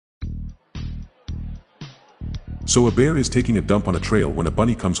So a bear is taking a dump on a trail when a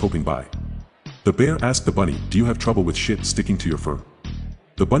bunny comes hopping by. The bear asked the bunny, "Do you have trouble with shit sticking to your fur?"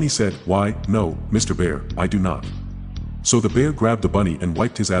 The bunny said, "Why, no, Mr. Bear, I do not." So the bear grabbed the bunny and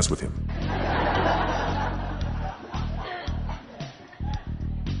wiped his ass with him.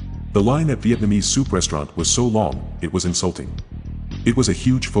 The line at Vietnamese soup restaurant was so long, it was insulting. It was a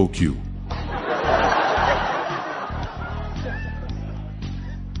huge faux queue.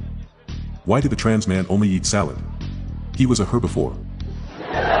 Why did the trans man only eat salad? He was a herbivore.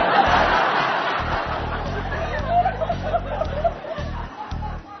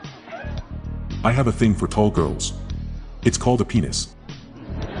 I have a thing for tall girls. It's called a penis.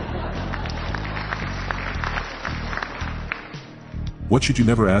 What should you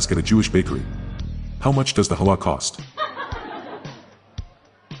never ask at a Jewish bakery? How much does the halwa cost?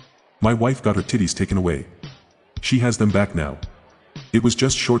 My wife got her titties taken away. She has them back now. It was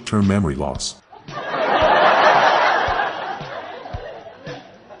just short-term memory loss.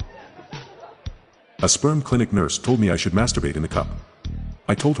 A sperm clinic nurse told me I should masturbate in the cup.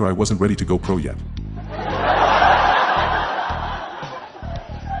 I told her I wasn't ready to go pro yet.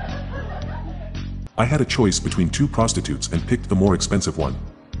 I had a choice between two prostitutes and picked the more expensive one.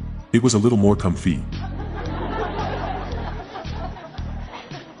 It was a little more comfy.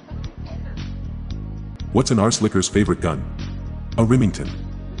 What's an arse licker's favorite gun? A Remington.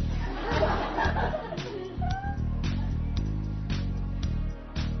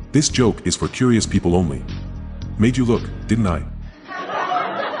 This joke is for curious people only. Made you look, didn't I?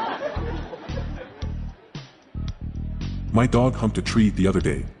 My dog humped a tree the other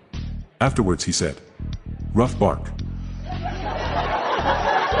day. Afterwards he said, "Rough bark."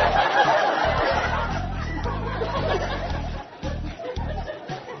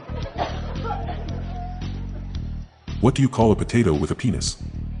 What do you call a potato with a penis?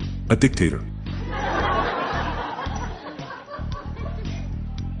 A dictator.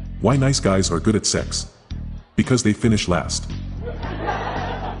 Why nice guys are good at sex? Because they finish last.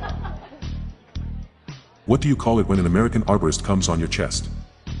 What do you call it when an American arborist comes on your chest?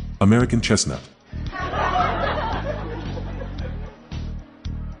 American chestnut.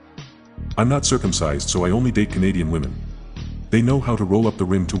 I'm not circumcised, so I only date Canadian women. They know how to roll up the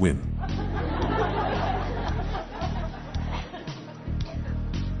rim to win.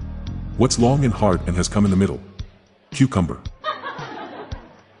 What's long and hard and has come in the middle? Cucumber.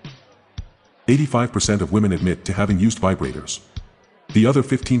 85% of women admit to having used vibrators. The other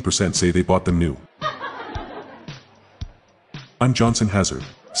 15% say they bought them new. I'm Johnson Hazard.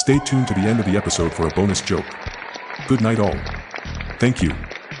 Stay tuned to the end of the episode for a bonus joke. Good night all. Thank you.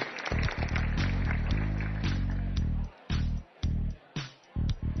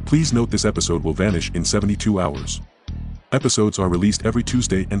 Please note this episode will vanish in 72 hours. Episodes are released every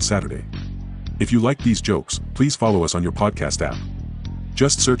Tuesday and Saturday. If you like these jokes, please follow us on your podcast app.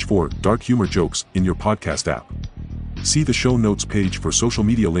 Just search for Dark Humor Jokes in your podcast app. See the show notes page for social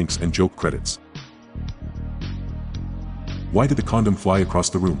media links and joke credits. Why did the condom fly across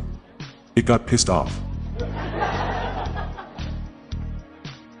the room? It got pissed off.